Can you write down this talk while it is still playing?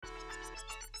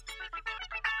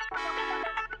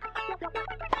Please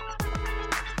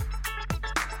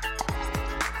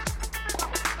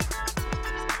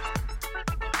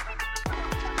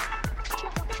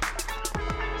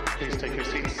take your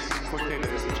seats quickly,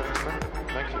 ladies and gentlemen.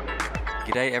 Thank you.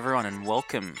 G'day everyone and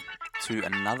welcome to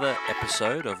another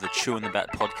episode of the Chew and the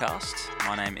Bat podcast.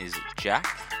 My name is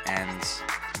Jack and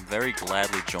I'm very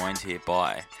gladly joined here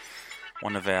by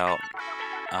one of our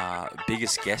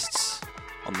biggest guests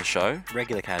on the show.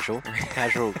 Regular casual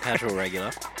regular.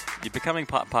 You're becoming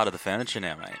part of the furniture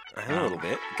now, mate. A little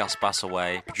bit. Gus Bus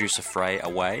away, Producer Frey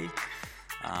away.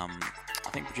 I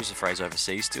think Producer Frey's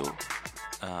overseas still,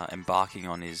 embarking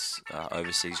on his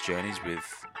overseas journeys with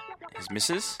his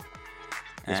missus.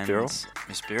 Miss Birrell.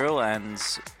 Miss Birrell and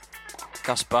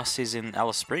Gus Bus is in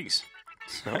Alice Springs.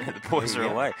 So the boys are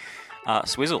away.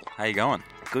 Swizzle, how you going?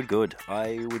 Good.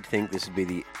 I would think this would be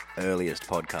the earliest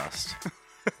podcast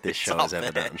this show has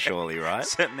ever done, surely, right?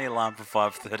 Set the alarm for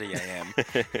 5:30 a.m.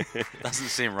 Doesn't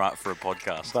seem right for a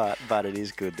podcast. But it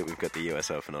is good that we've got the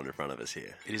US Open on in front of us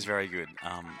here. It is very good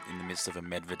in the midst of a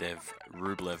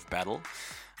Medvedev-Rublev battle.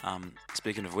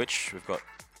 Speaking of which, we've got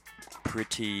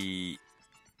pretty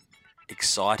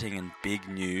exciting and big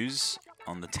news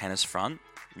on the tennis front,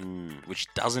 which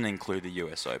doesn't include the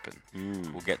US Open.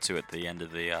 We'll get to it at the end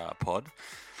of the pod.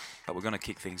 But we're going to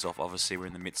kick things off. Obviously, we're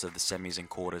in the midst of the semis and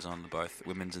quarters on both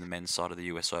women's and the men's side of the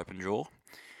US Open draw.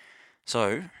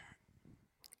 So,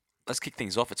 let's kick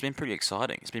things off. It's been pretty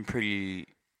exciting. It's been pretty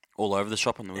all over the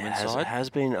shop on the women's side. It has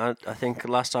been. I think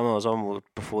last time I was on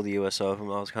before the US Open,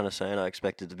 I was kind of saying I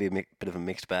expected it to be a bit of a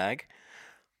mixed bag.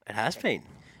 It has been.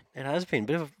 Bit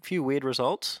of a few weird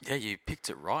results. Yeah, you picked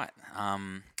it right.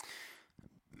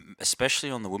 Especially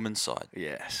on the women's side.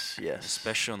 Yes.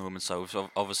 Especially on the women's side. We've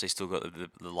obviously still got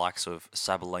the likes of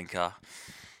Sabalenka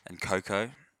and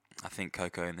Coco. I think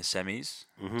Coco in the semis.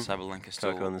 Sabalenka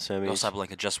still... Coco in the semis.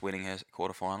 Sabalenka just winning her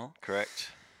quarterfinal.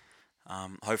 Correct.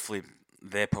 Hopefully,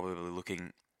 they're probably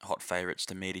looking hot favourites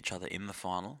to meet each other in the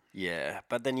final. Yeah,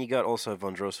 but then you got also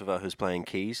Vondrousova, who's playing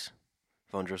Keys.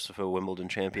 Vondrousova, Wimbledon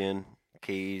champion.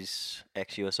 Keys,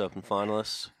 ex-US Open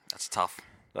finalists. That's tough.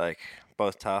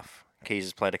 Both tough. Keys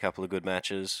has played a couple of good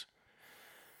matches.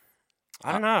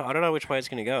 I don't know which way it's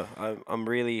going to go. I'm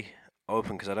really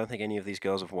open because I don't think any of these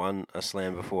girls have won a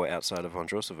slam before outside of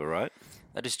Vondrousova, right?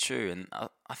 That is true, and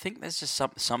I think there's just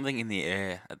something in the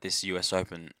air at this US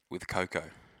Open with Coco.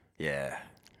 Yeah,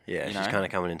 she's kind of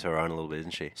coming into her own a little bit,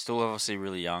 isn't she? Still obviously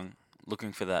really young,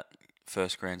 looking for that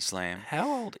first Grand Slam. How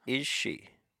old is she?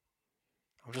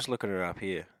 I'm just looking her up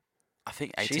here. I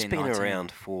think 18, She's been 19.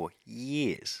 around for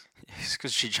years. It's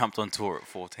because she jumped on tour at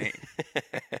 14.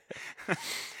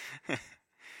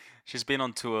 She's been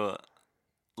on tour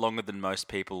longer than most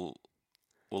people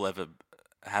will ever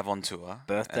have on tour.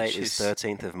 Birth date is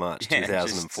 13th of March,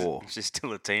 2004. She's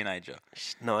still a teenager.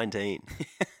 She's 19.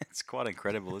 It's quite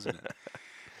incredible, isn't it?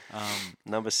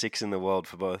 Number 6 in the world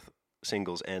for both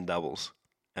singles and doubles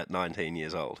at 19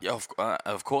 years old. Yeah,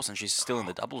 of course, and she's still in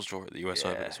the doubles draw at the US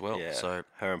Open as well. Yeah. So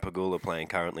her and Pegula playing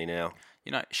currently now.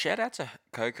 Shout out to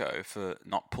Coco for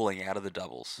not pulling out of the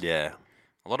doubles. Yeah.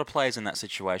 A lot of players in that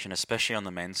situation, especially on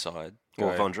the men's side.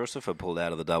 Well, Vondrousova pulled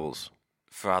out of the doubles.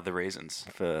 For other reasons.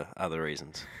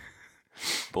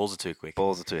 Balls are too quick.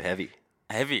 Balls are too heavy.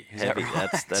 Heavy. Heavy.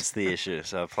 That right? That's the issue.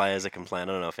 So players are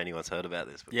complaining. I don't know if anyone's heard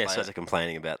about this, but players are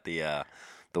complaining about the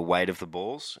weight of the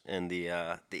balls and the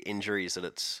injuries that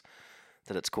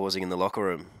it's causing in the locker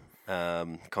room.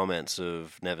 Comments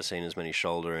of never seen as many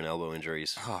shoulder and elbow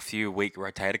injuries. A few weak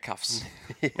rotator cuffs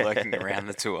lurking around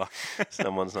the tour.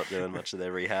 Someone's not doing much of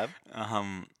their rehab.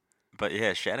 But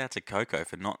yeah, shout out to Coco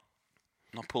for not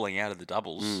pulling out of the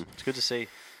doubles. It's good to see.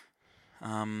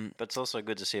 But it's also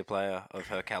good to see a player of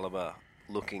her caliber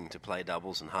looking to play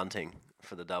doubles and hunting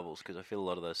for the doubles, because I feel a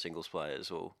lot of those singles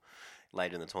players or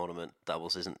later in the tournament,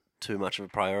 doubles isn't too much of a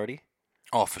priority.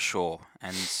 Oh, for sure.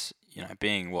 And,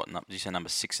 being what, did you say number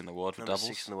 6 in the world for doubles?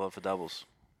 6 in the world for doubles.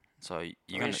 So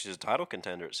she's a title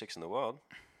contender at 6 in the world.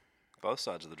 Both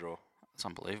sides of the draw. It's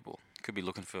unbelievable. Could be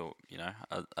looking for,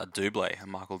 a double, a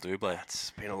Michael double.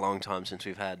 It's been a long time since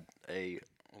we've had a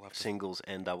singles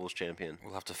and doubles champion.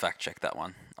 We'll have to fact check that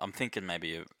one. I'm thinking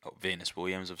maybe a Venus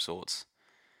Williams of sorts.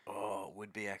 Oh,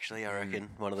 would be actually, I reckon.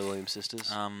 One of the Williams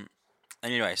sisters.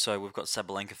 Anyway, so we've got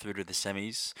Sabalenka through to the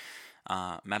semis.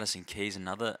 Madison Keys,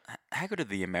 another. How good are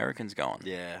the Americans going?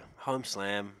 Yeah, home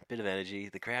slam, bit of energy.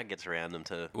 The crowd gets around them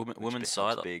too. Women's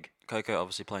side, big. Coco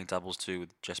obviously playing doubles too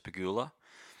with Jess Pegula.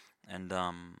 And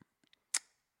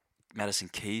Madison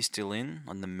Keys still in.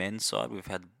 On the men's side, we've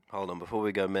had... Hold on, before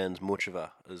we go men's, Muchova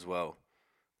as well.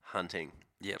 Hunting.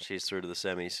 Yep. She's through to the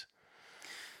semis.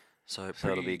 So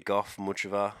it'll be Goff,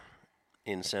 Muchova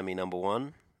in semi number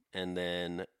 1. and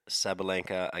then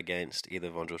Sabalenka against either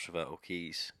Vondrousova or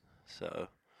Keys. So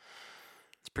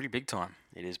it's pretty big time.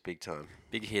 it is big time.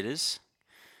 Big hitters.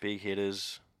 Big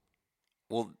hitters.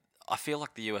 Well, I feel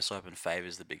like the US Open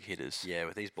favours the big hitters. Yeah,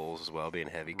 with these balls as well being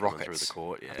heavy coming through the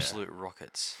court. Yeah. Absolute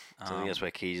rockets. So I think that's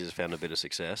where Keys has found a bit of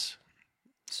success.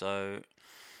 So,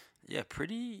 yeah,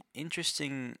 pretty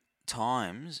interesting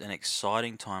times and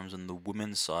exciting times on the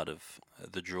women's side of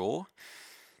the draw.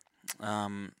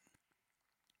 Ons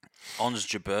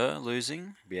Jabeur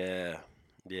losing. Yeah,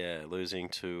 losing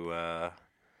to...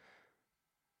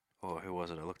 who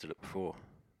was it? I looked at it before.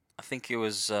 I think it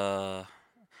was Qin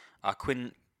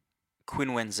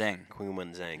Wenzheng. Qin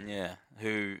Wenzheng. Yeah,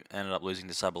 who ended up losing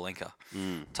to Sabalenka.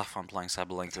 Tough one playing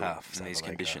Sabalenka in these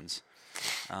conditions.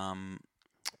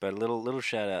 But a little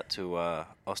shout out to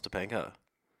Ostapenko,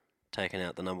 taking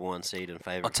out the number 1 seed and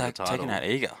favourite for the title. Taking out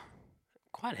Iga.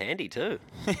 Quite handy too.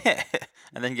 Yeah,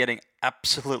 and then getting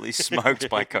absolutely smoked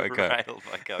by Coco. Railed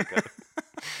by Coco.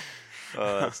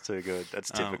 Oh, that's too good.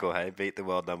 That's typical, hey? Beat the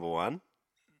world number 1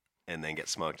 and then get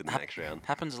smoked in the next round.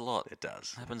 Happens a lot. It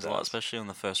does. Happens a lot, especially on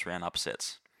the first round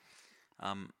upsets.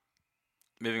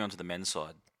 Moving on to the men's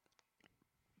side.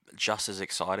 Just as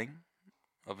exciting.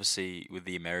 Obviously, with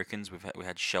the Americans, we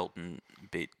had Shelton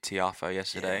beat Tiafoe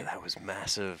yesterday. Yeah, that was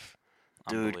massive.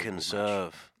 Dude can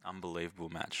serve. Unbelievable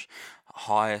match.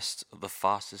 The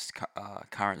fastest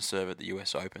current serve at the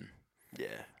US Open.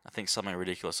 Yeah. I think something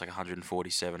ridiculous, like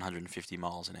 147, 150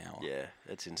 miles an hour. Yeah,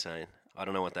 that's insane. I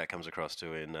don't know what that comes across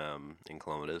to in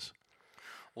kilometres.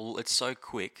 Well, it's so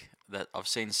quick that I've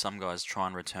seen some guys try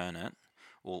and return it.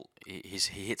 Well, he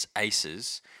hits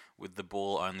aces with the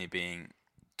ball only being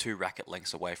 2 racket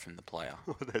lengths away from the player.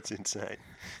 Oh, that's insane.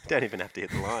 You don't even have to hit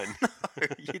the line. No,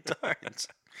 you don't.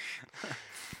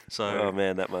 So, oh,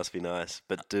 man, that must be nice.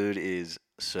 But dude is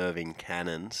serving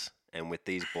cannons, and with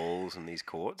these balls and these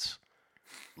courts,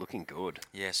 looking good.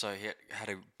 Yeah, so he had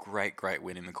a great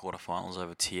win in the quarterfinals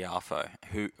over Tiafoe,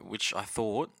 which I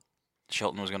thought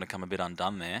Shelton was going to come a bit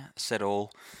undone there. Said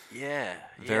all. Yeah,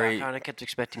 I kind of kept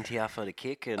expecting Tiafoe to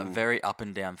kick. And a very up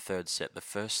and down third set. The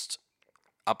first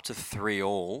up to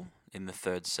 3-all in the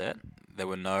third set. There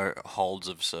were no holds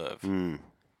of serve.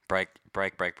 Break.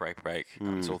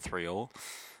 It's all 3-all.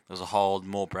 There was a hold,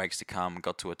 more breaks to come,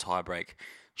 got to a tie break.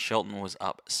 Shelton was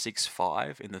up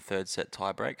 6-5 in the third set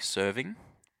tie break, serving.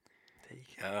 There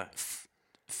you go.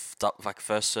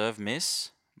 First serve,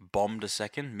 miss. Bombed a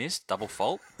second, missed. Double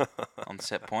fault on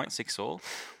set point, 6-all.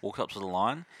 Walks up to the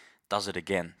line, does it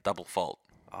again. Double fault.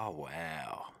 Oh,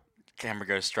 wow. Camera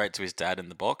goes straight to his dad in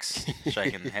the box,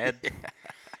 shaking the head.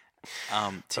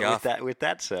 With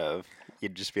that serve,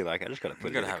 you'd just be like, I just got to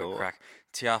put it in the court. A crack.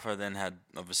 Tiafoe then had,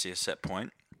 obviously, a set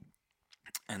point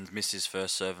and missed his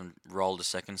first serve and rolled a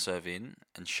second serve in.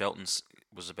 And Shelton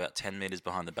was about 10 metres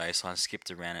behind the baseline, skipped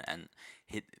around it and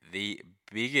hit the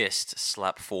biggest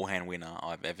slap forehand winner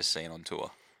I've ever seen on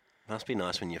tour. Must be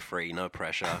nice when you're free, no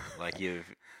pressure. Like you're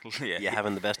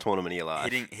having the best tournament of your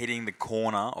life. Hitting the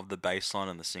corner of the baseline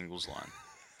and the singles line.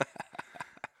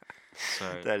 So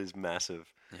that is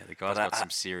massive. Yeah, the guy's got some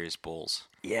serious balls.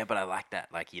 Yeah, but I like that.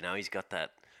 Like, he's got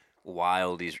that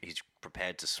wild. He's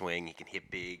prepared to swing. He can hit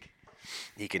big.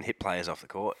 He can hit players off the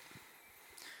court.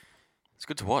 It's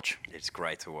good to watch. It's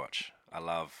great to watch. I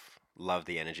love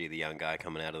the energy of the young guy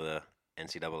coming out of the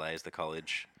NCAA's, the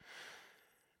college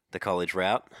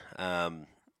route.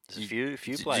 There's a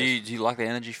few players. Do you like the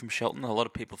energy from Shelton? A lot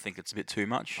of people think it's a bit too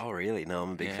much. Oh, really? No,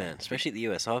 I'm a big fan. Especially at the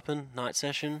US Open night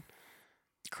session.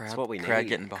 That's what we need. Crowd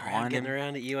getting behind him. Getting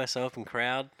around at US Open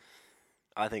crowd.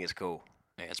 I think it's cool.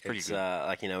 Yeah, it's pretty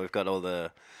good. We've got all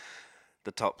the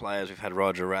top players. We've had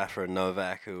Roger, Rafa, and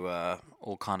Novak, who are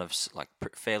all kind of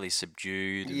fairly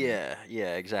subdued. Yeah,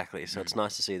 exactly. So it's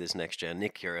nice to see this next gen.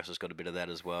 Nick Kyrgios has got a bit of that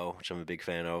as well, which I'm a big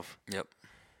fan of. Yep.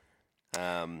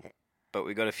 But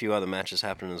we got a few other matches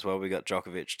happening as well. We got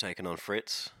Djokovic taking on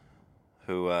Fritz,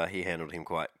 who he handled him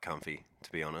quite comfy,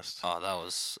 to be honest. Oh, that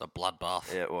was a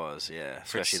bloodbath. It was, yeah.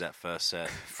 Especially that first set.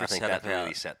 I think that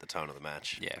really set the tone of the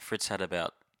match. Yeah, Fritz had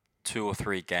about 2 or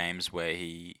 3 games where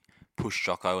he pushed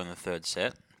Jocko in the third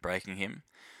set, breaking him,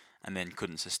 and then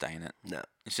couldn't sustain it. No.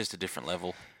 It's just a different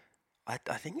level. I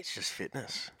think it's just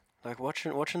fitness. Like,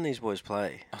 watching these boys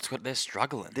play. They're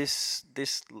struggling. This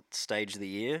stage of the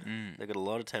year, they've got a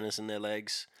lot of tennis in their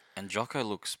legs. And Jocko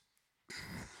looks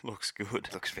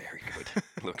good. Looks very good.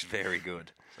 Looks very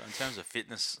good. So in terms of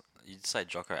fitness, you'd say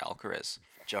Jocko Alcaraz.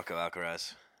 Jocko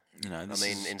Alcaraz.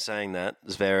 In saying that,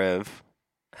 Zverev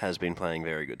has been playing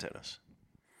very good tennis.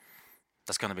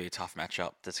 That's going to be a tough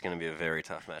matchup. That's going to be a very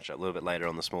tough matchup. A little bit later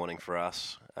on this morning for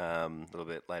us. A little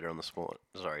bit later on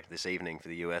this evening for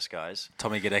the US guys.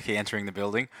 Tommy Gadecki entering the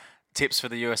building. Tips for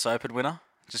the US Open winner,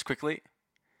 just quickly.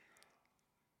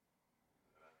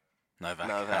 Novak.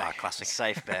 Ah, classic.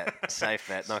 Safe bet. Safe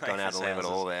bet. Not gone out 11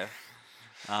 all there.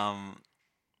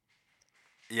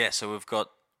 Yeah, so we've got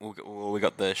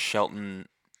the Shelton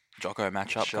Djoko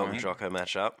matchup. Shelton Djoko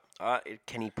matchup.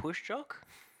 Can he push Djok?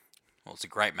 Well, it's a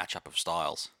great matchup of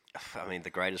styles. I mean,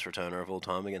 the greatest returner of all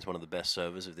time against one of the best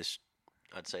servers of this,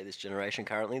 I'd say, this generation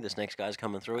currently. This next guy's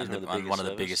coming through. He's one of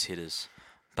the biggest hitters.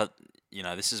 But, you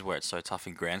know, this is where it's so tough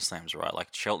in Grand Slams, right? Like,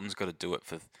 Shelton's got to do it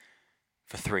for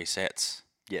 3 sets.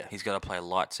 Yeah. He's got to play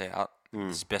lights out.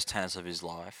 It's the best tennis of his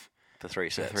life. For 3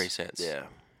 sets. Yeah.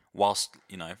 Whilst,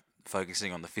 you know,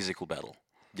 focusing on the physical battle.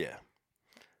 Yeah.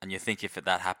 And you think if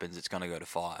that happens, it's going to go to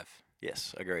 5.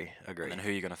 Yes, agree. And then who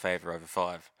are you going to favour over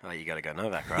 5? Oh, you got to go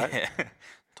Novak, right? Yeah.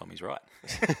 Tommy's right.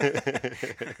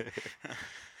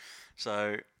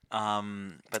 So,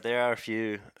 but there are a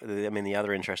few. I mean, the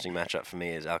other interesting matchup for me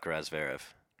is Alcaraz-Zverev.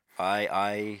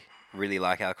 I really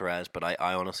like Alcaraz, but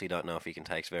I honestly don't know if he can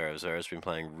take Zverev. Zverev's been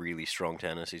playing really strong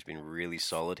tennis. He's been really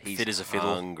solid. He's fit as a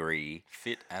fiddle. Hungry.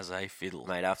 Fit as a fiddle.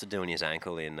 Mate, after doing his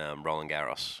ankle in Roland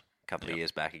Garros a couple of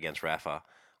years back against Rafa,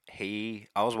 I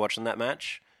was watching that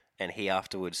match, and he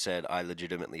afterwards said, I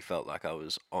legitimately felt like I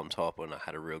was on top and I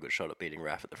had a real good shot at beating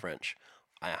Rafa at the French.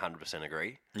 I 100%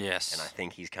 agree. Yes. And I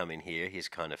think he's come in here. He's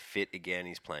kind of fit again.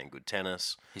 He's playing good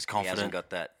tennis. He's confident. He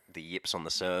hasn't got the yips on the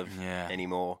serve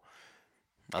anymore.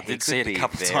 I did see it a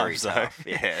couple times, though.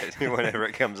 Yeah, whenever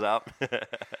it comes up.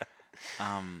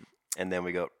 And then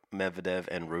we got Medvedev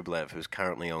and Rublev, who's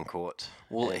currently on court.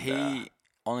 Well,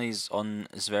 on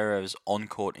Zverev's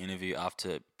on-court interview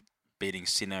after beating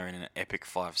Sinner in an epic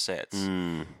 5 sets,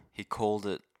 he called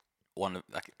it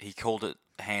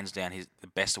hands down the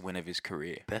best win of his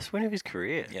career. Best win of his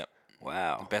career? Yep.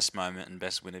 Wow. Best moment and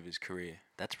best win of his career.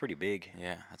 That's pretty big.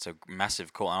 Yeah, that's a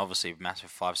massive call. And obviously, a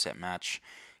massive 5-set match,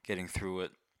 getting through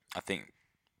it. I think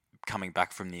coming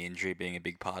back from the injury being a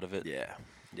big part of it. Yeah,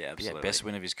 absolutely. Yeah, best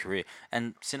win of his career.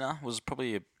 And Sinner was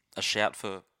probably a shout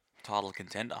for title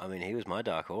contender. I mean, he was my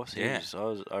dark horse.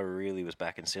 I really was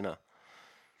backing Sinner.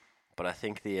 But I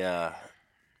think the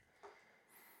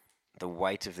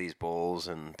weight of these balls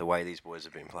and the way these boys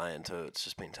have been playing too, it's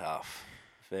just been tough.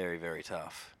 Very, very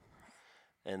tough.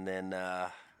 And then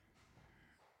a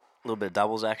little bit of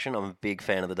doubles action. I'm a big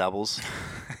fan of the doubles.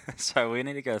 So we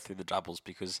need to go through the doubles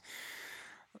because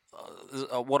we've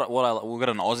got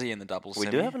an Aussie in the doubles. We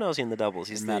do have an Aussie in the doubles.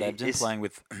 He's Matt Ebden playing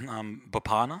with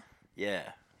Bopana.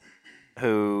 Yeah.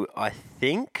 Who I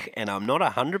think, and I'm not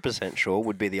 100% sure,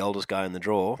 would be the oldest guy in the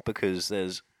draw because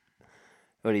there's,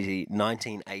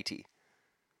 1980.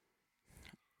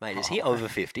 Mate, is he over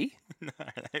 50? No,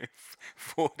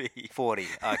 40. 40,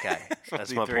 okay.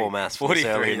 That's my poor maths.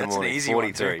 43, that's an easy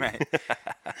 43. One too, mate.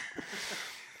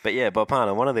 But yeah,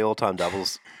 Bopana, one of the all-time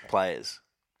doubles players.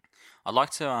 I'd like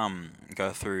to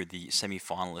go through the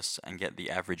semi-finalists and get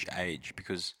the average age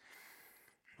because...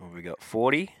 Well, we got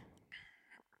 40.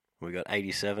 We got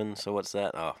 87. So what's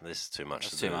that? Oh, this is too much.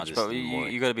 That's too much. But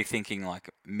you got to be thinking like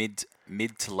mid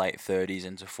to late 30s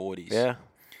into 40s. Yeah.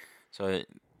 So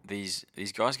these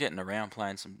guys getting around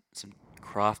playing some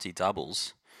crafty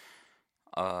doubles,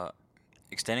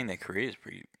 extending their careers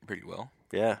pretty well.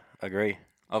 Yeah, agree.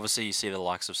 Obviously, you see the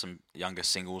likes of some younger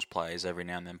singles players every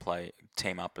now and then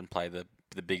team up and play the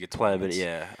bigger tournaments.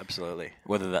 Yeah, absolutely.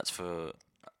 Whether that's for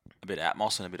a bit of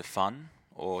atmos and a bit of fun,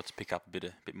 or to pick up a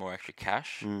bit more extra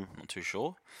cash. I'm not too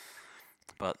sure.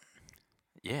 But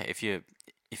yeah, if you're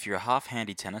a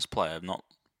half-handy tennis player, not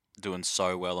doing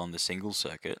so well on the singles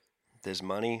circuit, there's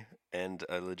money and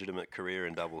a legitimate career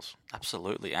in doubles.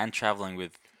 Absolutely, and traveling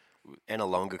with. And a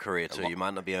longer career too. You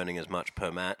might not be earning as much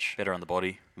per match. Better on the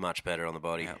body. Much better on the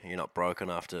body. Yep. You're not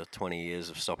broken after 20 years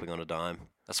of stopping on a dime.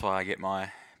 That's why I get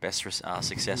my best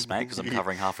success, mate, because I'm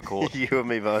covering half a court. You and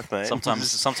me both, mate.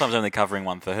 Sometimes only covering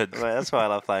 1/3. Mate, that's why I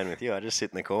love playing with you. I just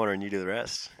sit in the corner and you do the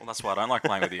rest. Well, that's why I don't like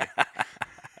playing with you.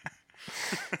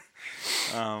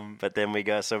 But then we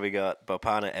got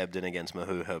Bopana Ebden against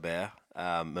Mahou Herbert.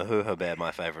 Mahou Herbert,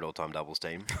 my favourite all-time doubles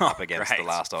team, up against the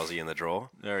last Aussie in the draw.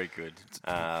 Very good.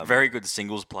 Very good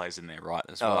singles players in there, right,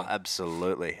 as well. Oh,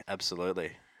 absolutely.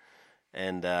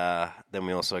 And then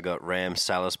we also got Ram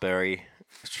Salisbury,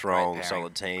 strong,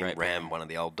 solid team. Great Ram, one of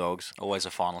the old dogs. Always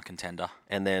a final contender.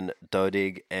 And then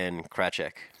Dodig and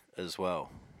Krajcek as well.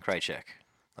 Krajcek.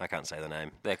 I can't say the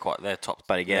name. They're top.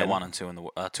 But again, they're 1 and 2 in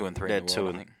the 2 and 3 in the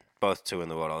world, I think. Both 2 in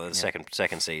the world. They're the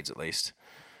second seeds at least.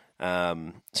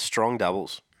 Strong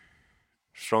doubles.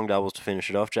 Strong doubles to finish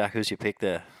it off. Jack, who's your pick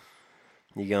there?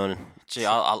 You going? Gee,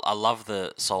 I love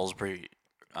the Salisbury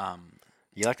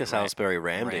You like the Salisbury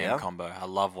Ram, do you? combo. I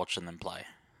love watching them play.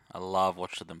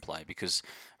 Because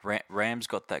Ram's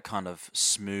got that kind of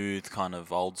smooth, kind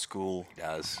of old school,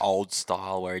 old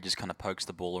style where he just kind of pokes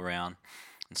the ball around,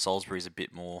 and Salisbury's a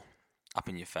bit more up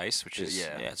in your face, which is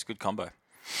it's a good combo.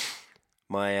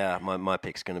 My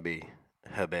pick's going to be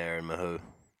Herbert and Mahou.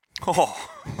 Oh,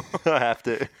 I have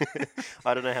to.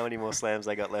 I don't know how many more slams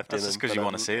they got left in them. That's just because you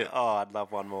want to see it. Oh, I'd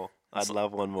love one more. You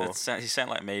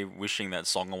sound like me wishing that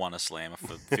Songer won a slam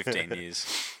for 15 years.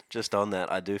 Just on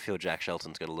that, I do feel Jack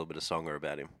Shelton's got a little bit of Songer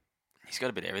about him. He's got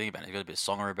a bit of everything about him. He's got a bit of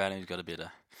Songer about him. He's got a bit of,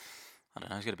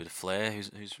 he's got a bit of flair.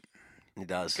 He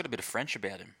does. He's got a bit of French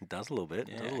about him. He does a little bit.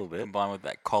 Combined with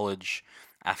that college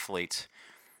athlete,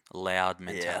 loud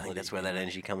mentality. Yeah, I think that's where that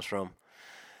energy comes from.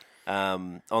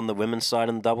 On the women's side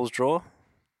in the doubles draw.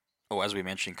 Oh, as we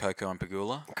mentioned, Coco and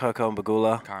Pegula.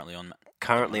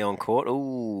 Currently on court.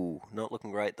 Ooh, not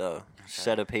looking great though. Okay.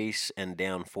 Set a piece and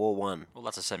down 4-1. Well,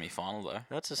 that's a semi-final though.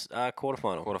 That's a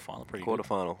quarterfinal. Pretty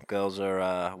quarterfinal. Good. Girls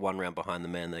are one round behind the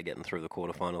men. They're getting through the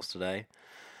quarterfinals today.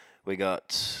 We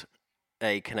got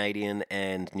a Canadian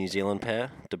and New Zealand pair,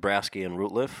 Dabrowski and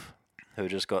Rutliff, who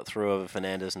just got through over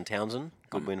Fernandez and Townsend.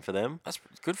 Good win for them. That's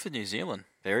good for New Zealand.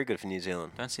 Very good for New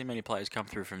Zealand. Don't see many players come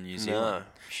through from New Zealand.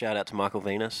 No. Shout out to Michael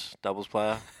Venus, doubles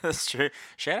player. That's true.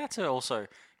 Shout out to also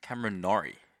Cameron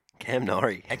Norrie. Cam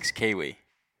Norrie. Ex-Kiwi.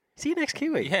 Is he an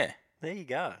ex-Kiwi? Yeah. There you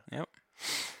go. Yep.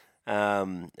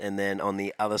 And then on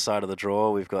the other side of the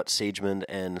draw, we've got Siegemund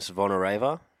and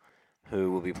Zvonareva,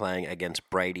 who will be playing against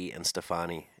Brady and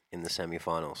Stefani in the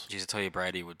semi-finals. Geez, I tell you,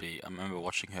 Brady would be... I remember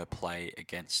watching her play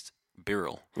against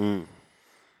Birrell.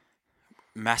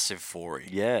 Massive forey.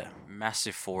 Yeah.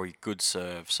 Massive forey, good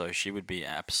serve. So she would be an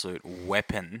absolute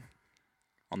weapon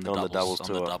on the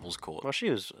doubles court. Well, she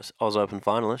was Oz Open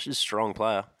finalist. She's a strong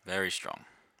player. Very strong.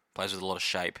 Plays with a lot of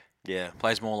shape. Yeah.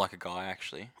 Plays more like a guy,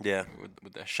 actually. Yeah.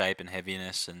 With the shape and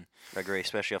heaviness. I agree,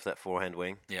 especially off that forehand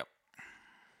wing. Yep.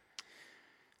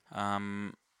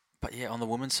 But yeah, on the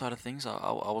women's side of things,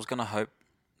 I was going to hope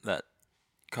that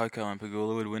Coco and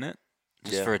Pegula would win it.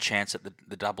 Just for a chance at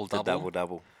the double-double. The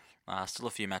double-double. Still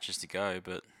a few matches to go,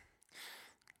 but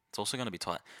it's also going to be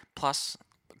tight. Plus,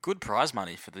 good prize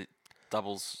money for the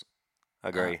doubles.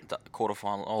 Agree.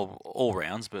 Quarterfinal, all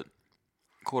rounds, but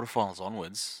quarterfinals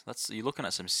onwards. You're looking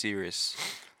at some serious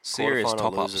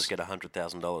top-ups. Losers get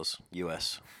 $100,000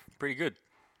 US. Pretty good.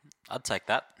 I'd take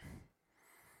that.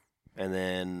 And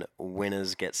then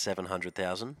winners get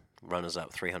 $700,000. Runners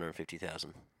up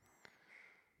 $350,000.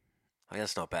 I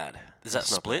guess that's not bad. Is that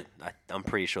split? I'm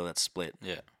pretty sure that's split.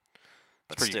 Yeah.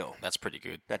 But still. That's pretty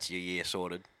good. That's your year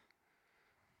sorted.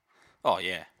 Oh,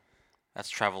 yeah. That's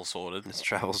travel sorted. It's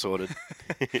travel sorted.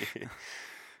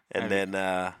 And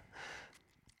then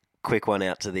quick one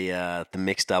out to the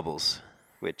mixed doubles,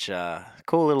 which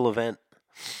cool little event.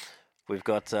 We've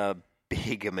got a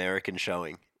big American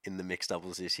showing in the mixed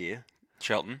doubles this year.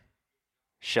 Shelton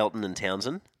and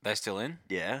Townsend. They still in?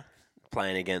 Yeah.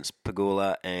 Playing against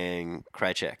Pegula and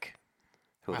Krajcek,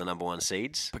 who are the number one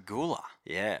seeds. Pegula?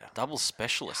 Yeah. Doubles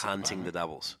specialist. Hunting the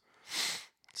doubles.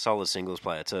 Solid singles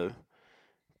player too.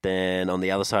 Then on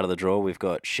the other side of the draw, we've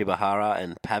got Shibahara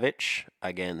and Pavic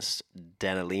against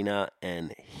Danilina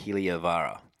and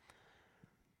Heliovara.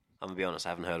 I'm going to be honest, I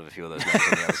haven't heard of a few of those names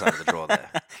on the other side of the draw there.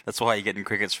 That's why you're getting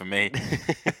crickets from me.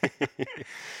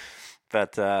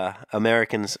 But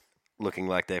Americans looking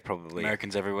like they're probably...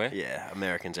 Americans everywhere? Yeah,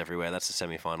 Americans everywhere. That's the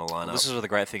semi-final lineup. Well, this is the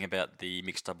great thing about the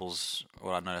mixed doubles,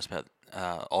 what I noticed about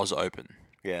Oz Open.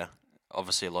 Yeah.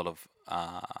 Obviously a lot of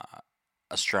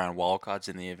Australian wildcards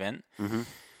in the event. Mm-hmm.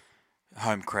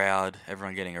 Home crowd,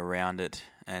 everyone getting around it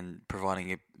and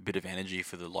providing a bit of energy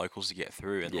for the locals to get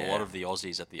through. And a lot of the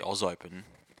Aussies at the Oz Open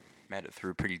made it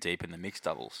through pretty deep in the mixed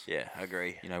doubles. Yeah, I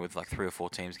agree. With like 3 or 4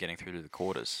 teams getting through to the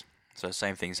quarters. So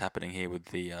same thing's happening here with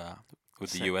the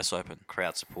US Open.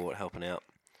 Crowd support helping out.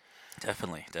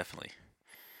 Definitely.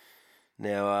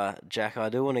 Now, Jack, I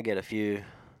do want to get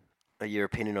your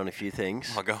opinion on a few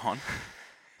things. I'll go on.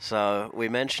 So we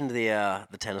mentioned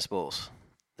the tennis balls.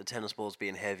 The tennis balls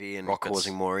being heavy and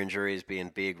causing more injuries,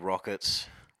 being big rockets.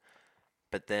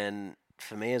 But then,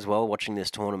 for me as well, watching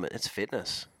this tournament, it's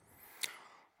fitness.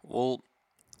 Well,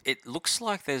 it looks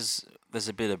like there's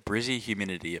a bit of brizzy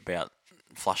humidity about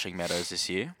Flushing Meadows this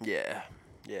year. Yeah,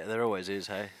 there always is,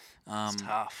 hey? It's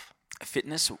tough.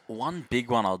 Fitness, one big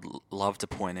one I'd love to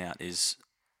point out is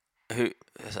a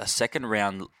second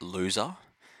round loser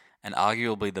and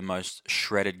arguably the most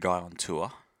shredded guy on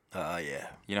tour. Yeah.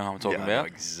 You know who I'm talking about? I know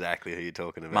exactly who you're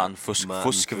talking about. Martin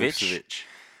Fucsovic.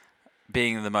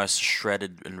 being the most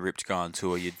shredded and ripped guy on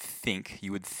tour, you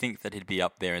would think that he'd be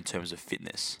up there in terms of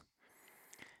fitness.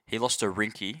 He lost to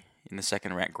Rinky in the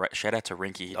second round. Great shout out to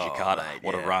Rinky Hijikata. Mate,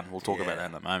 What a run. We'll talk about that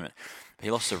in a moment. But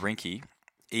he lost to Rinky.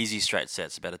 Easy straight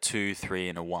sets, about a 2, 3,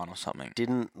 and a 1 or something.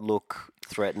 Didn't look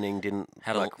threatening.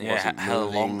 Wasn't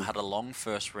had a long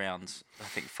first round. I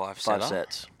think 5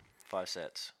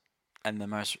 sets. And the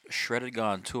most shredded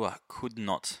guy on tour could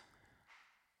not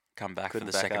come back for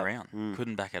the second round.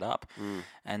 Couldn't back it up.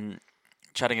 And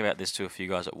chatting about this to a few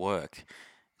guys at work,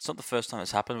 it's not the first time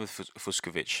it's happened with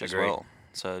Fuskovic as well.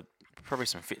 So probably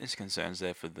some fitness concerns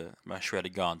there for the most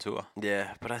shredded guy on tour.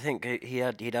 Yeah, but I think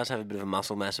he does have a bit of a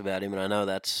muscle mass about him, and I know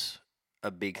that's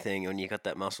a big thing. When you got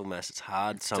that muscle mass, it's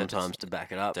hard sometimes to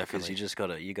back it up because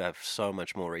you have so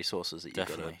much more resources that you've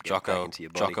got to get back into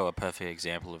your body. Jocko, a perfect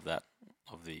example of that,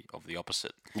 of the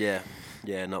opposite. Yeah,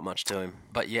 not much to him.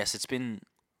 But yes, it's been.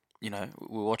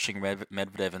 We're watching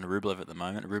Medvedev and Rublev at the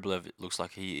moment. Rublev looks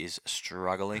like he is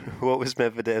struggling. What was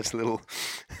Medvedev's little...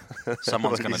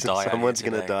 Someone's going to die out here. Someone's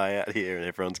going to die out here and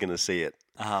everyone's going to see it.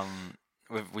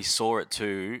 We saw it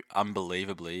too,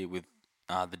 unbelievably, with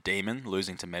the Demon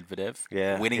losing to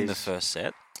Medvedev, winning the first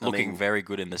set, looking very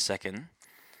good in the second,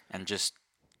 and just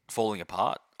falling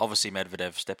apart. Obviously,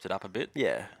 Medvedev stepped it up a bit.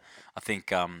 Yeah. I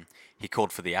think he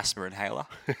called for the asthma inhaler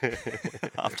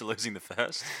after losing the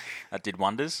first. That did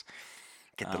wonders.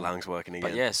 Get the lungs working again.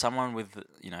 But yeah, someone with,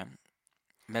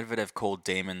 Medvedev called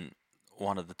Demon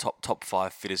one of the top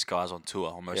 5 fittest guys on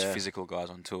tour, or most physical guys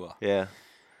on tour. Yeah.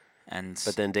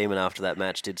 But then Demon after that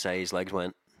match did say his legs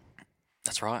went.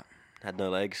 That's right. Had no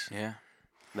legs. Yeah.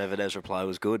 Medvedev's reply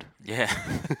was good. Yeah.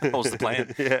 That was the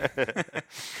plan. Yeah.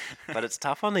 But it's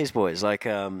tough on these boys.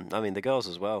 The girls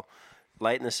as well.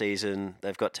 Late in the season,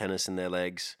 they've got tennis in their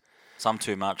legs. Some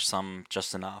too much, some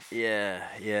just enough. Yeah,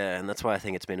 and that's why I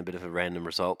think it's been a bit of a random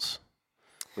results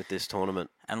with this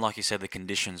tournament. And like you said, the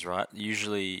conditions, right?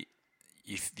 Usually,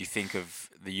 you think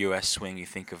of the US swing, you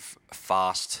think of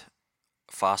fast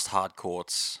hard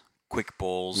courts, quick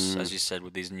balls, as you said,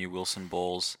 with these new Wilson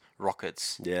balls,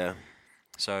 rockets. Yeah.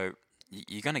 So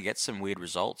you're going to get some weird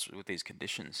results with these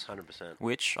conditions. 100%.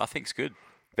 Which I think's good.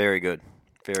 Very good.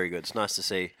 Very good. It's nice to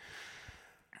see.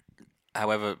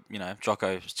 However,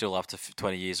 Jocko still after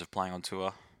 20 years of playing on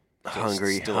tour,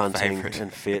 hungry, still hunting,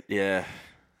 and fit. Yeah,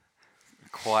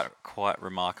 quite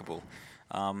remarkable.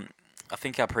 I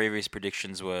think our previous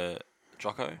predictions were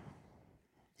Jocko.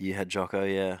 You had Jocko,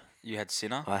 yeah. You had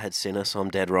Sinner. I had Sinner, so I'm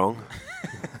dead wrong.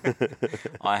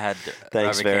 I had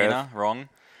Ravicina wrong.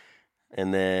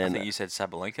 And then I think you said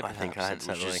Sabalenka. I think I had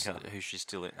Sabalenka. Who she's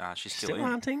still in. She's still in.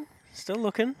 hunting. Still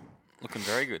looking. Looking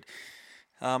very good.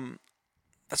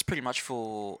 That's pretty much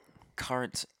for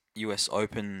current US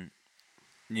Open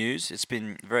news. It's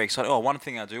been very exciting. Oh, one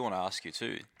thing I do want to ask you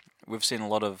too. We've seen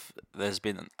there's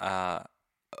been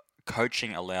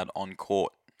coaching allowed on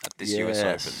court at this US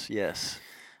Open. Yes.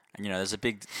 And there's a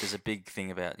big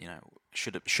thing about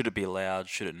should it be allowed?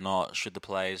 Should it not? Should the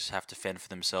players have to fend for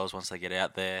themselves once they get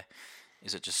out there?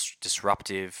 Is it just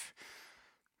disruptive?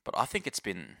 But I think it's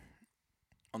been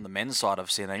on the men's side.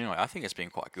 I've seen anyway. I think it's been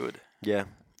quite good. Yeah.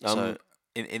 So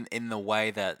in the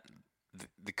way that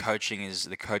the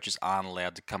coaches aren't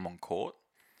allowed to come on court,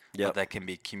 but there can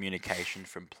be communication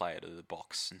from player to the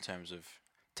box in terms of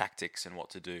tactics and what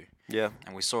to do. Yeah.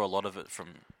 And we saw a lot of it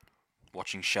from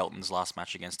watching Shelton's last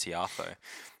match against Tiafoe.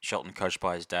 Shelton, coached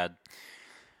by his dad,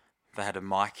 they had a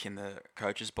mic in the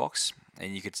coach's box,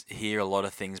 and you could hear a lot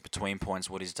of things between points,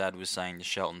 what his dad was saying to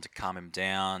Shelton to calm him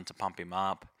down, to pump him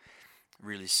up.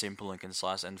 Really simple and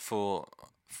concise. And for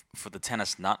the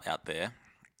tennis nut out there,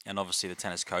 and obviously the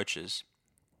tennis coaches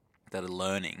that are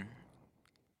learning,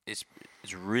 it's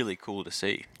really cool to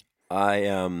see.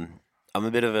 I'm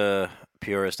a bit of a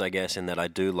purist, I guess, in that I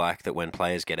do like that when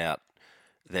players get out,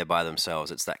 they're by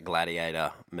themselves. It's that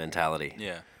gladiator mentality.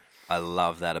 Yeah. I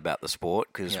love that about the sport,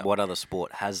 because what other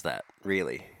sport has that,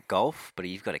 really? Golf, but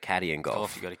you've got a caddy in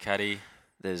golf. You've got a caddy.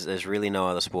 There's really no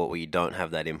other sport where you don't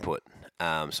have that input.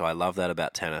 So I love that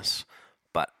about tennis.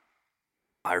 But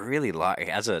I really like,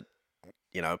 as a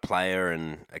player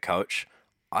and a coach,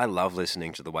 I love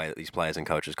listening to the way that these players and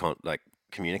coaches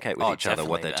communicate with each other,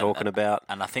 what they're talking about.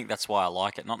 And I think that's why I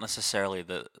like it. Not necessarily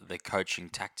the coaching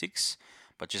tactics,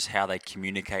 but just how they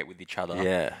communicate with each other.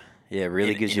 Yeah,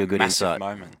 really gives you a good insight.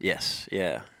 Moment. Yes,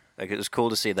 yeah. It was cool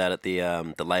to see that at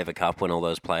the Laver Cup when all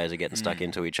those players are getting stuck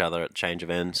into each other at change of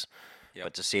ends. Yep.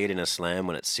 But to see it in a slam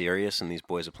when it's serious and these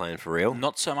boys are playing for real.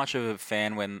 Not so much of a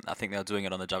fan when I think they were doing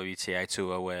it on the WTA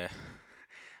tour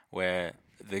where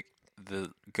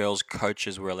the girls'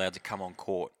 coaches were allowed to come on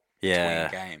court between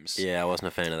games. Yeah, I wasn't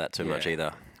a fan of that too much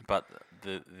either. But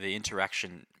the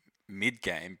interaction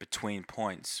mid-game between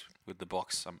points with the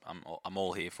box, I'm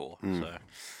all here for. So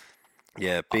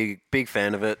yeah, big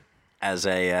fan of it as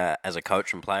a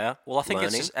coach and player. Well, I think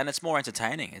it's more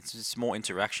entertaining. It's more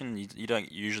interaction. You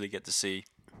don't usually get to see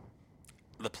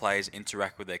the players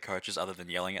interact with their coaches other than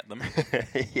yelling at them.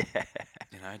 Yeah,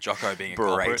 Jocko being a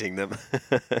berating them.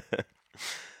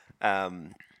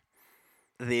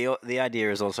 The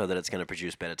idea is also that it's going to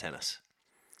produce better tennis.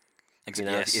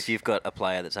 Yes. If you've got a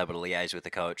player that's able to liaise with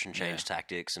the coach and change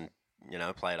tactics and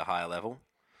play at a higher level,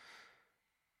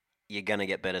 you're going to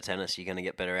get better tennis. You're going to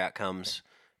get better outcomes.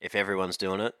 If everyone's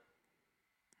doing it,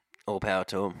 all power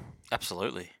to them.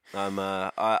 Absolutely.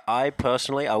 I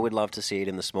personally, I would love to see it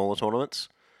in the smaller tournaments,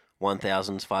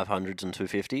 1000s, 500s, and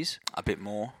 250s. A bit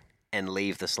more. And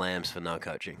leave the slams for no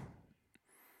coaching.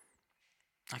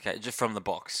 Okay, just from the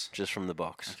box. Just from the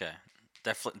box. Okay,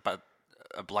 definitely, but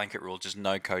a blanket rule, just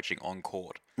no coaching on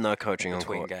court. No coaching on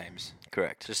court. Between games.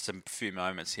 Correct. Just a few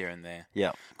moments here and there.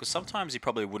 Yeah. Because sometimes you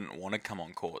probably wouldn't want to come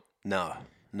on court. No.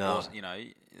 Or,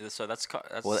 so that's...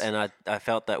 Well, and I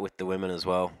felt that with the women as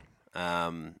well.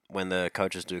 When the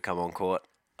coaches do come on court,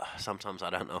 sometimes I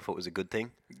don't know if it was a good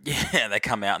thing. Yeah, they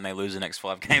come out and they lose the next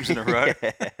 5 games in a row.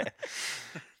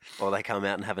 Or they come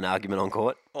out and have an argument on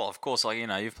court. Well, of course,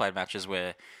 you've played matches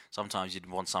where sometimes you'd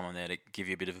want someone there to give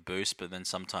you a bit of a boost, but then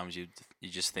sometimes you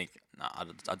just think, no,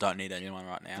 I don't need anyone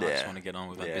right now. I just want to get on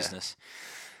with my business.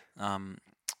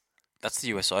 That's the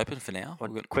US Open for now. Well,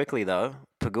 quickly, though,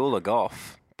 Pegula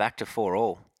Golf, back to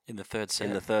 4-all. In the third set.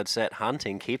 In the third set,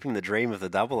 Hunting, keeping the dream of the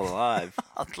double alive.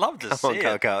 I'd love to see it.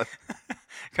 Coco.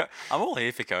 I'm all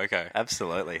here for Coco.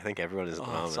 Absolutely. I think everyone is at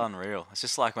the moment. It's unreal. It's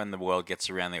just like when the world gets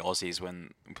around the Aussies when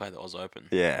we play the Oz Open.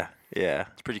 Yeah.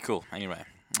 It's pretty cool. Anyway,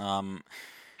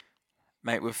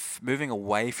 mate, moving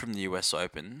away from the US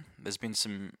Open, there's been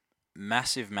some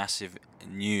massive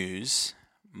news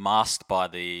masked by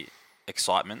the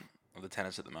excitement of the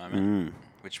tennis at the moment,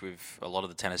 which a lot of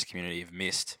the tennis community have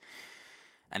missed.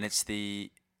 And it's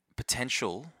the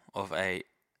potential of a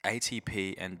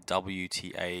ATP and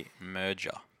WTA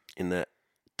merger. In the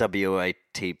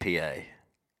WATPA.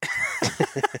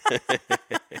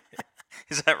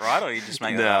 Is that right, or are you just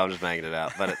making it up? No, I'm just making it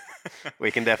up. But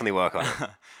we can definitely work on it.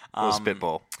 We'll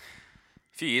spitball.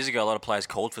 A few years ago, a lot of players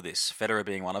called for this. Federer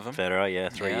being one of them.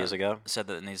 Federer, 3 years ago. Said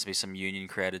that there needs to be some union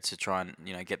created to try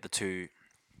and get the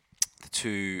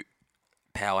two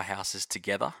powerhouses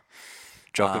together.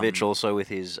 Djokovic also with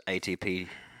his ATPTA,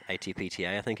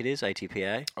 I think it is,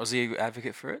 ATPA. Was he an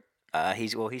advocate for it?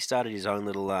 He started his own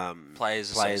little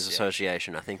players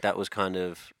association. I think that was kind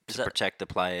of to protect the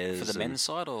players. For the men's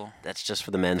side, or that's just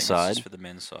for the men's side. Just for the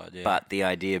men's side, yeah. But the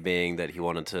idea being that he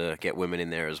wanted to get women in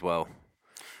there as well,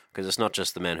 because it's not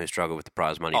just the men who struggle with the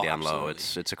prize money down low.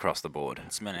 It's across the board.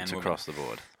 It's men and women. It's across the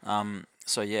board.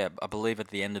 So yeah, I believe at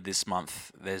the end of this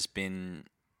month, there's been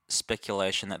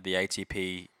speculation that the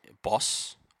ATP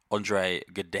boss, Andre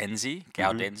Gaudenzi,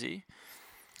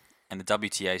 and the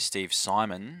WTA, Steve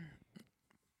Simon,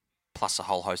 plus a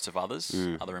whole host of others,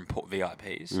 other important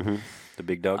VIPs, the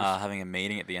big dogs, having a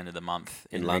meeting at the end of the month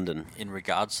in London in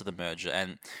regards to the merger.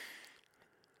 And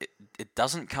it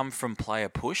doesn't come from player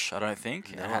push, I don't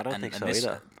think. No, I don't think so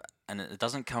either. And it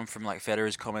doesn't come from like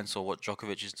Federer's comments or what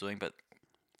Djokovic is doing, but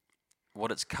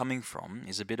what it's coming from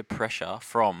is a bit of pressure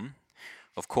from,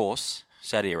 of course,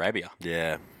 Saudi Arabia.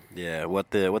 Yeah.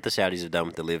 What the Saudis have done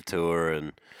with the LIV Tour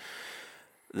and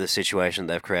the situation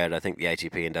they've created, I think the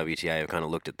ATP and WTA have kind of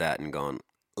looked at that and gone,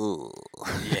 ooh.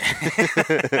 Yeah.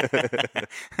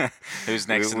 Who's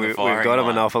next in the firing We've got a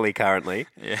line? monopoly currently.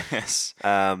 Yes.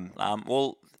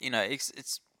 Well,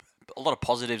 it's a lot of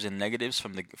positives and negatives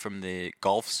from the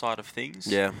golf side of things.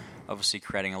 Yeah. Obviously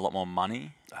creating a lot more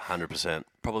money. 100%.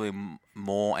 Probably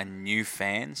more and new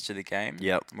fans to the game.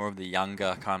 Yep. More of the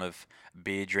younger kind of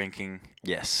beer drinking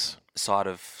side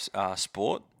of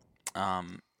sport.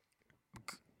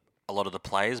 A lot of the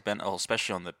players,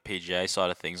 especially on the PGA side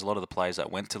of things, a lot of the players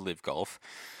that went to LIV Golf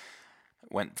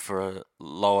went for a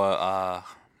lower,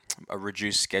 a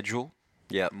reduced schedule,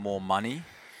 more money,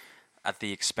 at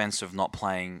the expense of not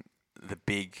playing the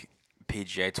big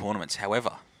PGA tournaments.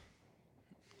 However,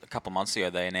 a couple of months ago,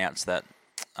 they announced that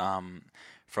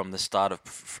from the start of,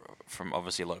 from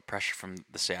obviously a lot of pressure from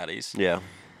the Saudis,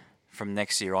 from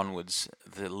next year onwards,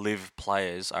 the LIV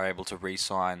players are able to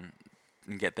re-sign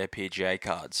and get their PGA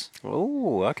cards.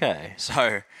 Oh, okay.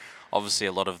 So, obviously,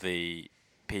 a lot of the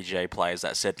PGA players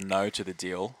that said no to the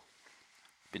deal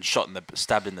been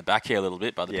stabbed in the back here a little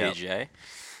bit by the PGA.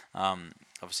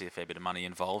 Obviously, a fair bit of money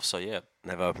involved. So yeah,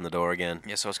 they've opened the door again.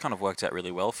 Yeah, so it's kind of worked out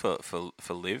really well for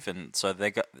LIV, and so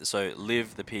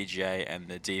LIV, the PGA, and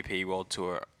the DP World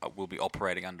Tour will be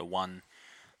operating under one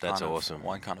That's awesome.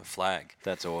 One kind of flag.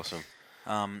 That's awesome.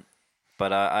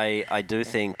 But I do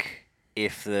think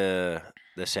if the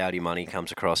Saudi money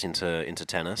comes across into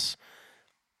tennis,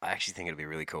 I actually think it'd be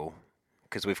really cool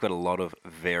because we've got a lot of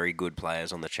very good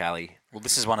players on the Chally. Well,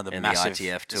 this is one of the massive.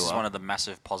 This is one of the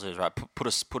massive positives, right?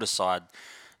 Put aside,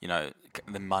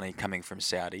 the money coming from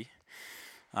Saudi.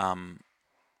 A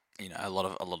lot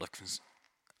of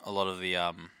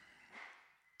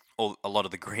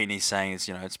the greenies saying is,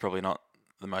 it's probably not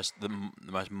the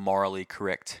most morally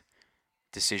correct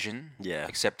decision. Yeah.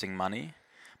 Accepting money.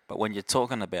 But when you're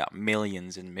talking about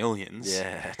millions and millions,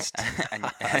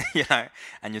 and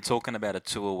you're talking about a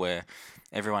tour where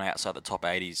everyone outside the top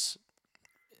 80's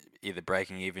either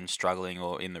breaking even, struggling,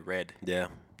 or in the red. Yeah.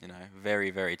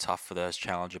 Very, very tough for those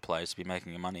challenger players to be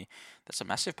making money. That's a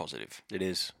massive positive. It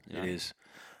is. It is.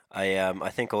 I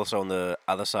think also on the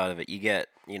other side of it, you got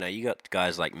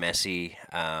guys like Messi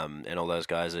and all those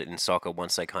guys in soccer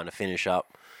once they kind of finish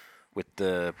up with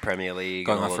the Premier League.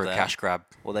 Going on for a cash grab.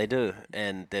 Well, they do,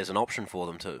 and there's an option for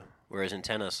them too. Whereas in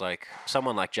tennis, like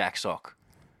someone like Jack Sock,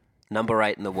 number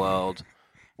 8 in the world,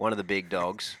 one of the big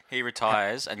dogs. He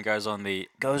retires and goes on the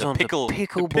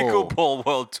pickleball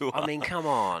world tour. I mean, come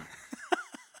on.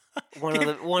 One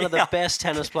of the best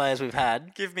tennis players we've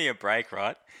had. Give me a break,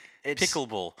 right? It's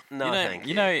pickleball. No, thank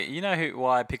you.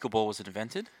 Why pickleball was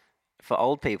invented? For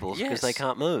old people, because they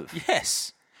can't move.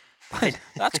 Yes.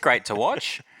 That's great to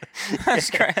watch. That's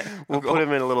great. We'll put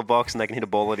them in a little box and they can hit a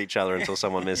ball at each other until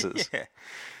someone misses. Yeah.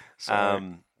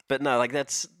 But no, like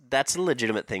that's a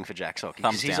legitimate thing for Jack Sock.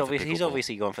 He's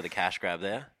obviously gone for the cash grab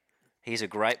there. He's a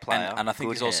great player. And I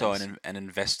think he's also an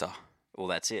investor. Well,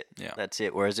 that's it. Yeah. That's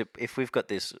it. Whereas if we've got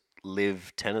this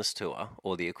live tennis tour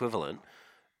or the equivalent,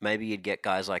 maybe you'd get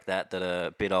guys like that are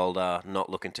a bit older, not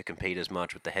looking to compete as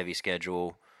much with the heavy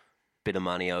schedule, bit of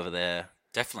money over there.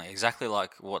 Definitely, exactly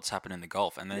like what's happened in the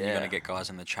golf. And then you're going to get guys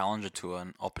in the Challenger Tour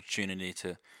an opportunity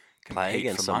to play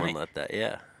against someone like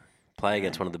that, Play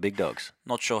against one of the big dogs.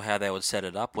 Not sure how they would set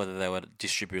it up, whether they would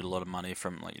distribute a lot of money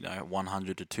from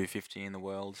 100 to 250 in the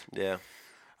world. Yeah.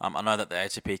 I know that the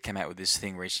ATP came out with this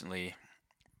thing recently,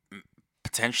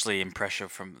 potentially in pressure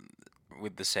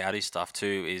with the Saudi stuff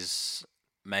too, is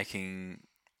making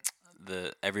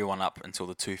everyone up until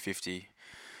the 250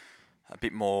 a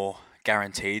bit more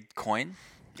guaranteed coin.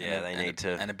 Yeah, they need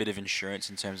to. And a bit of insurance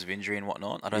in terms of injury and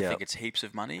whatnot. I don't think it's heaps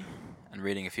of money. And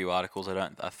reading a few articles,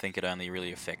 I think it only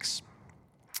really affects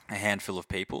a handful of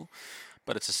people.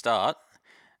 But it's a start.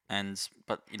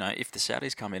 But if the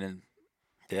Saudis come in and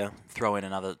throw in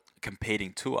another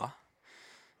competing tour,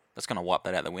 that's going to wipe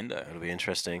that out the window. It'll be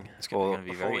interesting. It's going to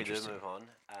be very interesting. Before we do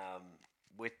move on,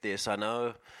 with this, I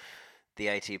know the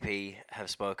ATP have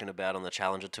spoken about on the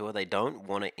Challenger Tour, they don't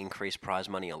want to increase prize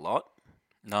money a lot.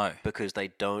 No. Because they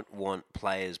don't want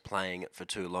players playing it for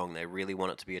too long. They really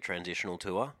want it to be a transitional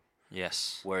tour.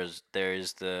 Yes. Whereas there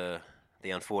is the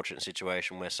unfortunate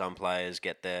situation where some players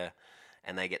get there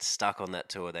and they get stuck on that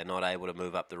tour. They're not able to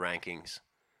move up the rankings.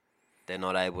 They're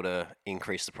not able to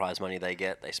increase the prize money they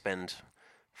get. They spend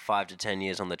 5 to 10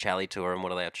 years on the Chally Tour, and what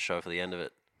do they have to show for the end of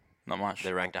it? Not much.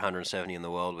 They're ranked 170 in the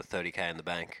world with 30k in the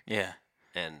bank. Yeah.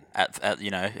 And at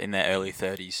in their early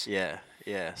 30s. Yeah.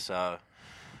 So.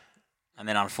 And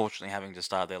then, unfortunately, having to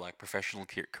start their professional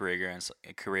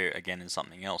career again in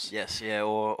something else. Yes,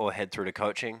 or head through to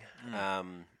coaching.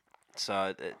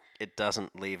 So it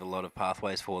doesn't leave a lot of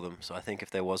pathways for them. So I think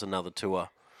if there was another tour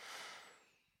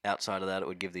outside of that, it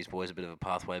would give these boys a bit of a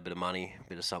pathway, a bit of money, a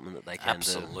bit of something that they can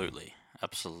do.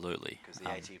 Absolutely. Because the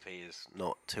ATP is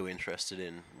not too interested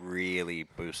in really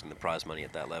boosting the prize money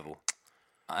at that level.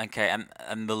 Okay,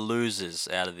 and the losers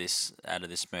out of this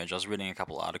merge. I was reading a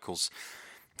couple of articles.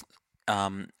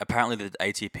 Apparently, the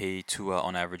ATP tour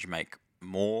on average make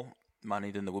more money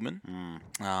than the women.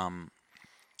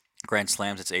 Grand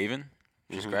Slams, it's even,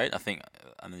 which is great. I think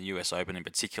in the US Open in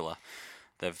particular,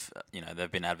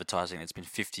 they've been advertising. It's been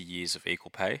 50 years of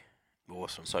equal pay.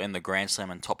 Awesome. So in the Grand Slam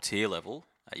and top tier level,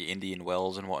 at your Indian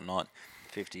Wells and whatnot,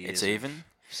 50 years. It's even.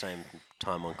 Same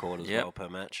time on court as well per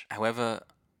match. However,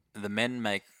 the men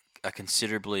make a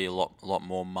considerably a lot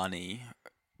more money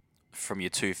from your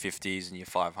 250s and your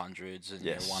 500s and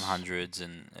your 100s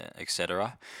and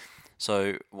etc.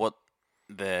 So what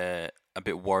they're a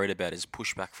bit worried about is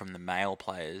pushback from the male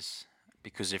players,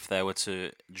 because if they were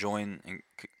to join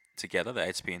together, the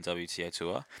ATP and WTA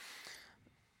tour,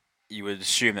 you would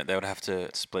assume that they would have to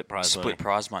split prize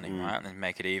money, right, and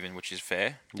make it even, which is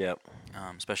fair. Yep.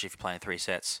 Especially if you're playing 3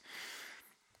 sets.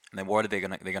 And they're worried they're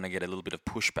gonna get a little bit of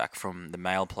pushback from the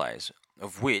male players,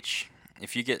 of which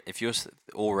if you're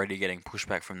already getting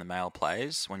pushback from the male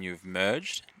players when you've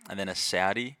merged, and then a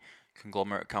Saudi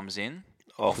conglomerate comes in,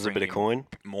 offers a bit of coin,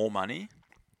 more money.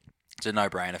 It's a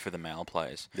no-brainer for the male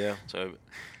players. Yeah. So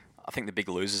I think the big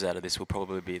losers out of this will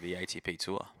probably be the ATP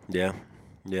Tour. Yeah,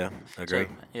 agree. So,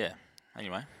 yeah.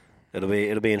 Anyway, it'll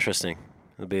be interesting.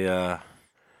 It'll be a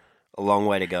long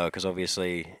way to go because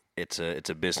obviously it's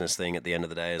a business thing at the end of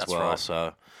the day as well. Right.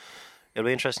 So it'll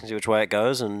be interesting to see which way it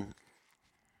goes and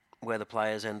where the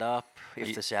players end up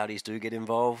if the Saudis do get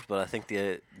involved. But I think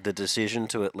the decision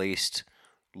to at least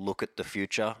look at the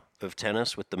future of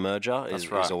tennis with the merger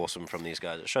is awesome from these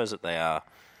guys. It shows that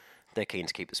they're keen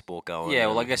to keep the sport going. Yeah,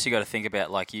 well, I guess you got to think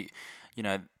about like you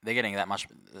know they're getting that much.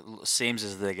 It seems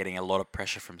as they're getting a lot of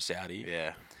pressure from Saudi.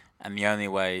 Yeah. And the only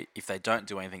way, if they don't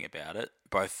do anything about it,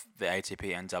 both the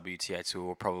ATP and WTA Tour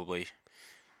will probably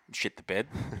shit the bed.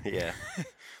 Yeah.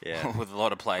 With a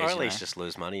lot of players. Or at least just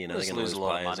lose money. They're going to lose a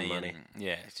lot of money.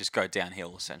 And just go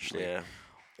downhill, essentially. Yeah.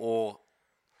 Or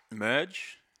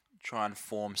merge, try and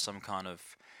form some kind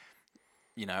of,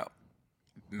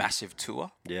 massive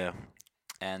tour. Yeah.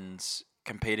 And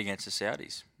compete against the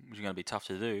Saudis, which is going to be tough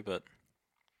to do, but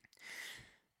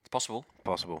it's possible.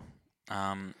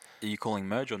 Are you calling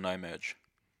merge or no merge?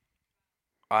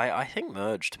 I think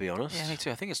merge, to be honest. Yeah, me too.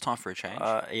 I think it's time for a change.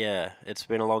 Yeah, it's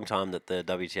been a long time that the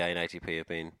WTA and ATP have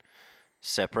been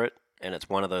separate, and it's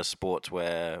one of those sports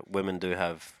where women do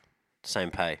have the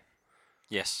same pay.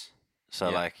 Yes.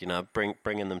 So,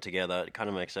 bringing them together, it kind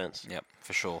of makes sense. Yep,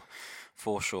 for sure.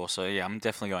 So, yeah, I'm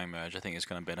definitely going merge. I think it's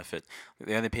going to benefit.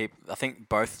 The only people, I think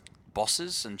both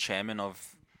bosses and chairmen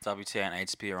of WTA and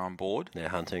ATP are on board. They're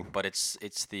hunting, but it's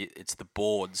the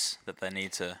boards that they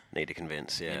need to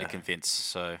convince. Yeah, need to convince.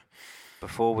 So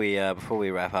before we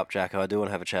wrap up, Jack, I do want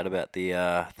to have a chat about the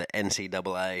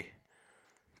NCAA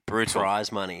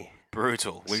prize money.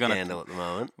 Brutal. Scandal at the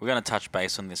moment. We're going to touch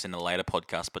base on this in a later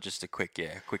podcast, but just a quick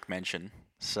mention.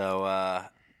 So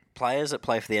players that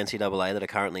play for the NCAA that are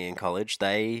currently in college,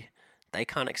 they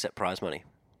can't accept prize money.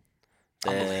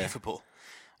 Unbelievable.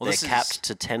 Well, they're capped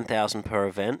to $10,000 per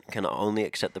event, can only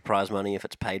accept the prize money if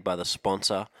it's paid by the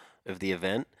sponsor of the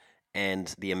event,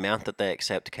 and the amount that they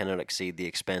accept cannot exceed the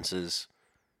expenses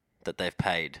that they've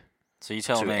paid to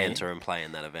enter and play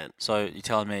in that event. So you're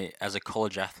telling me, as a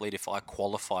college athlete, if I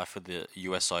qualify for the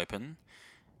US Open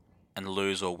and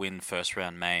lose or win first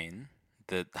round main,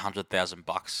 the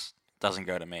 $100,000 doesn't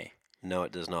go to me? No,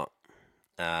 it does not.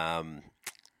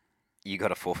 You got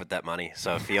to forfeit that money.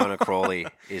 So Fiona Crawley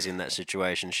is in that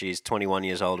situation. She's 21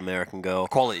 years old, American girl.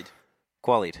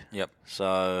 Qualied. Yep.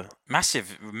 So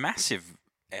massive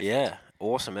effort. Yeah,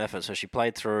 awesome effort. So she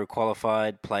played through,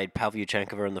 qualified, played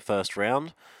Pavlyuchenkova in the first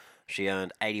round. She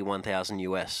earned $81,000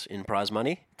 US in prize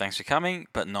money. Thanks for coming,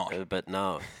 but not. But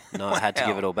no, I had to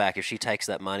give it all back. If she takes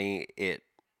that money, it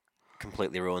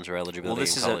completely ruins her eligibility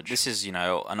in college. This is an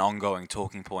ongoing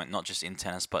talking point, not just in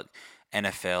tennis, but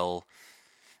NFL.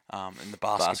 In the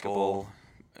basketball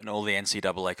and all the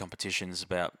NCAA competitions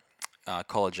about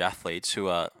college athletes who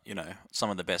are, some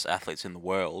of the best athletes in the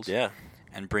world. Yeah.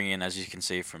 And bring in, as you can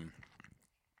see from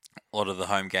a lot of the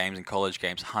home games and college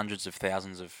games, hundreds of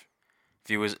thousands of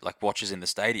viewers, like watchers in the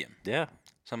stadium. Yeah.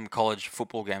 Some college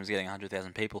football games getting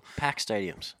 100,000 people. Packed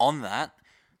stadiums. On that,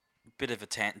 bit of a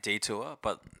detour,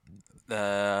 but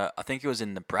I think it was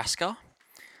in Nebraska.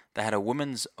 They had a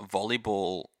women's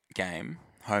volleyball game,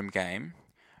 home game,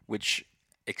 which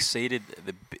exceeded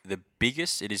the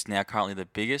biggest. It is now currently the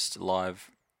biggest live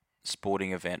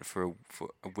sporting event for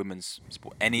a women's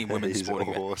sport. Any women's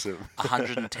sporting awesome. event.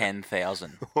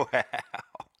 110,000. Wow.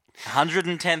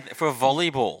 110 for a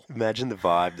volleyball. Imagine the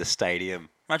vibe, the stadium.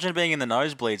 Imagine being in the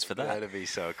nosebleeds for that. That'd be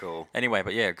so cool. Anyway,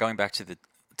 but yeah, going back to the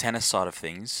tennis side of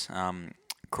things,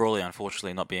 Crawley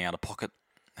unfortunately not being able to pocket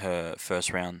her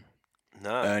first round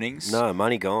earnings. No,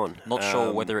 money gone. Not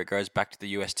sure whether it goes back to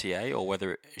the USTA or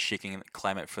whether she can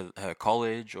claim it for her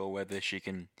college or whether she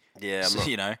can,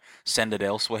 send it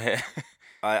elsewhere.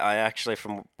 I actually,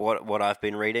 from what I've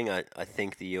been reading, I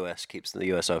think the US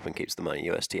Open keeps the money,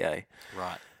 USTA.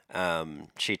 Right.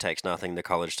 She takes nothing. The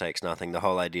college takes nothing. The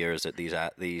whole idea is that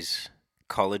these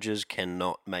colleges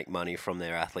cannot make money from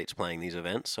their athletes playing these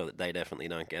events, so that they definitely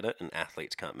don't get it, and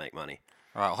athletes can't make money.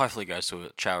 All right. Hopefully, it goes to a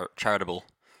charitable.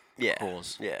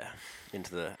 Cause. Yeah,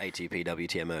 into the ATP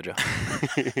WTA merger.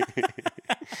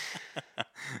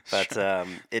 But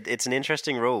it's an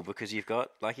interesting rule because you've got,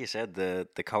 like you said,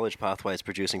 the college pathway is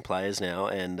producing players now,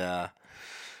 and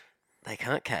they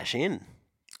can't cash in.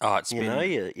 Oh,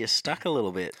 you're stuck a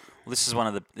little bit. Well,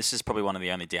 this is probably one of the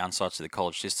only downsides to the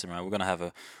college system. Right?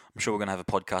 I'm sure we're gonna have a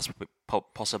podcast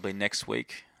possibly next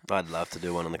week. I'd love to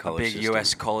do one on the college system. A big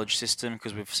US college system,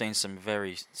 because we've seen some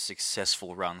very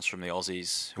successful runs from the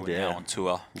Aussies who are now on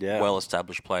tour,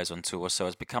 well-established players on tour. So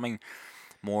it's becoming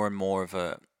more and more of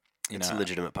a it's a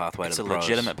legitimate pathway it's to the a pros.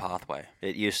 legitimate pathway.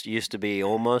 It used to be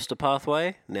almost a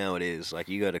pathway. Now it is. Like,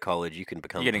 you go to college, you can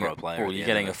become a pro player. Well,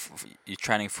 you're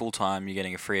training full time. You're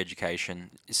getting a free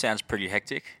education. It sounds pretty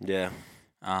hectic. Yeah.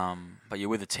 But you're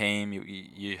with a team.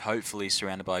 You're hopefully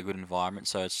surrounded by a good environment.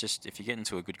 So it's just, if you get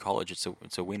into a good college, it's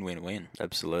a win-win-win.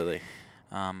 Absolutely.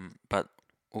 But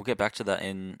we'll get back to that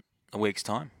in a week's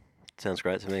time. Sounds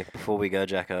great to me. Before we go,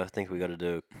 Jacko, I think we got to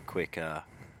do a quick.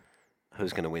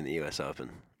 Who's going to win the US Open?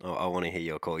 I want to hear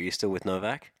your call. You still with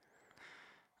Novak?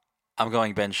 I'm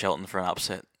going Ben Shelton for an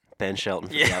upset. Ben Shelton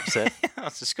for the upset?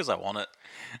 It's just because I want it.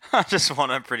 I just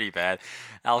want it pretty bad.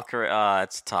 Alcaraz,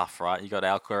 it's tough, right? You got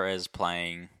Alcaraz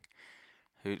playing.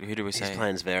 Who do we say? He's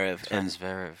playing Zverev.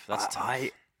 Zverev. That's tough.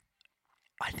 I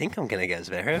think I'm going to go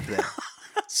Zverev there.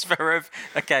 Zverev.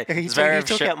 Okay. He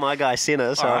took out my guy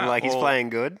Sinner, so I'm like, he's playing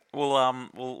good.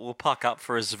 We'll puck up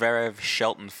for a Zverev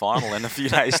Shelton final in a few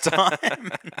days'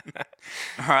 time.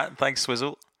 All right. Thanks,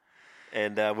 Swizzle.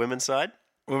 And women's side?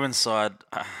 Women's side.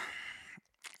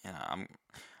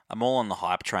 I'm all on the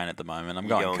hype train at the moment. I'm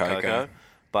going Coco.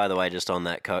 By the way, just on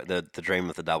that, the dream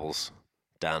of the doubles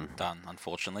done.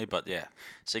 Unfortunately, but yeah,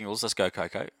 singles. Let's go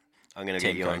Coco. I'm going to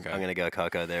get you on. I'm going to go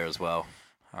Coco there as well.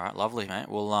 All right, lovely, mate.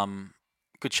 Well,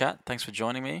 good chat. Thanks for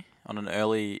joining me on an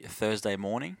early Thursday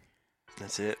morning.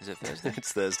 That's it. Is it Thursday?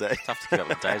 It's Thursday. Tough to keep up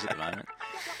with days at the moment.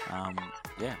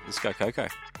 Yeah, let's go Coco.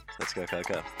 Let's go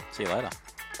Coco. See you later.